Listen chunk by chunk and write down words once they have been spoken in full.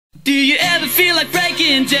Do you ever feel like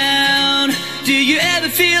breaking down? Do you ever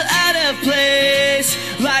feel out of place?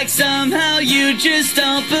 Like somehow you just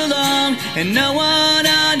don't belong and no one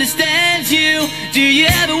understands you? Do you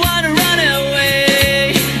ever want to run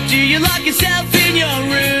away? Do you lock yourself in your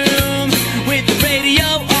room with the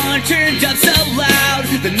radio on turned up so loud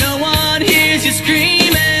that no one hears you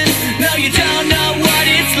screaming? No, you don't know what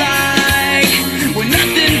it's like when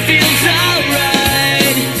nothing feels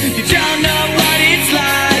alright. You don't know what it's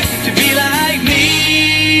like to be like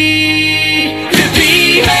me, to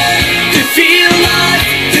be hurt, to feel lost,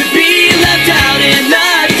 to be left out in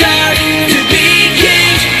the dark, to be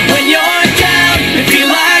kicked when you're down and feel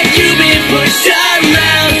like you've been pushed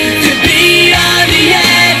around, to be on the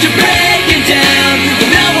edge of breaking down but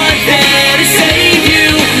no one's there to save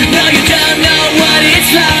you. No, you don't know what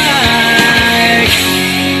it's like.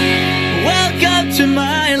 Welcome to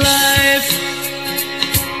my life.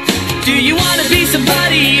 Do you want to be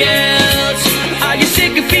somebody else? Are you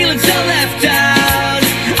sick of feeling so left out?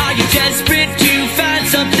 Are you desperate to find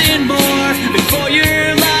something more before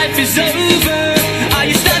your life is over? Are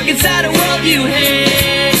you stuck inside a world you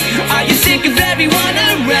hate? Are you sick of everyone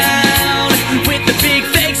around with the big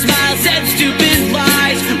fake smiles and stupid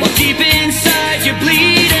lies while deep inside you're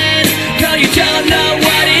bleeding? No, you don't know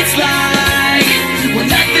what it's like when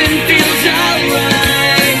nothing feels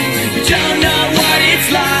alright. You don't know what it's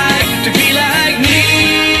like to be like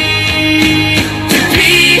me, to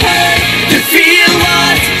be hurt, to feel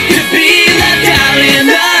lost, to be left out in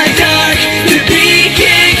the dark, to be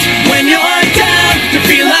kicked when you're down, to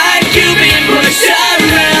feel like you've been pushed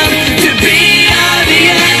around, to be on the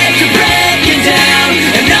edge of breaking down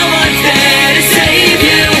and no one's there to save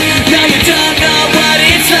you. No, you don't know what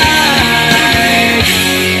it's like.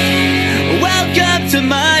 Welcome to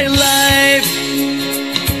my life.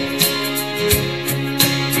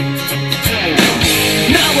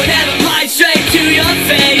 No one ever lied straight to your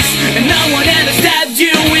face and no one ever stabbed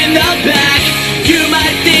you in the back. You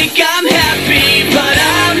might think I'm happy but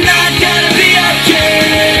I'm not gonna be okay.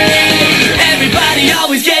 Everybody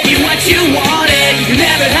always gave you what you wanted. You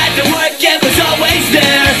never had to work, it was always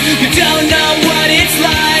there. You don't know what it's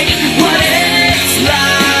like, what it's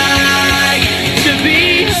like to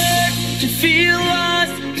be hurt, to feel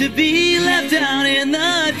lost, to be left out in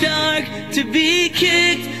the dark, to be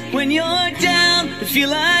kicked when you're down, to feel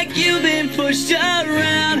like you've been pushed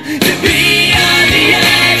around, to be on the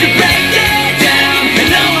edge of breaking down and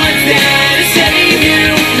no one's there to save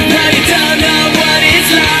you. No, you don't know what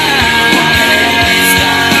it's like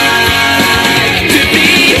to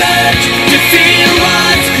be hurt, to feel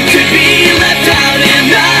lost, to be left out in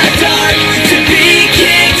the dark, to be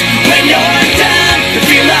kicked when you're down, to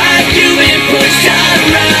feel like you've been pushed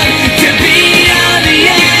around, to be on the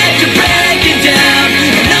edge of breaking down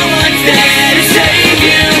and no one's there to save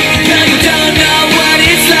you. No, you don't know what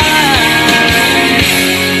it's like.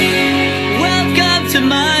 Welcome to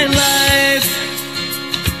my life.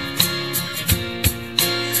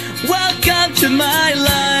 Welcome to my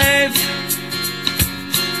life.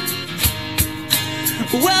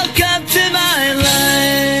 Welcome to my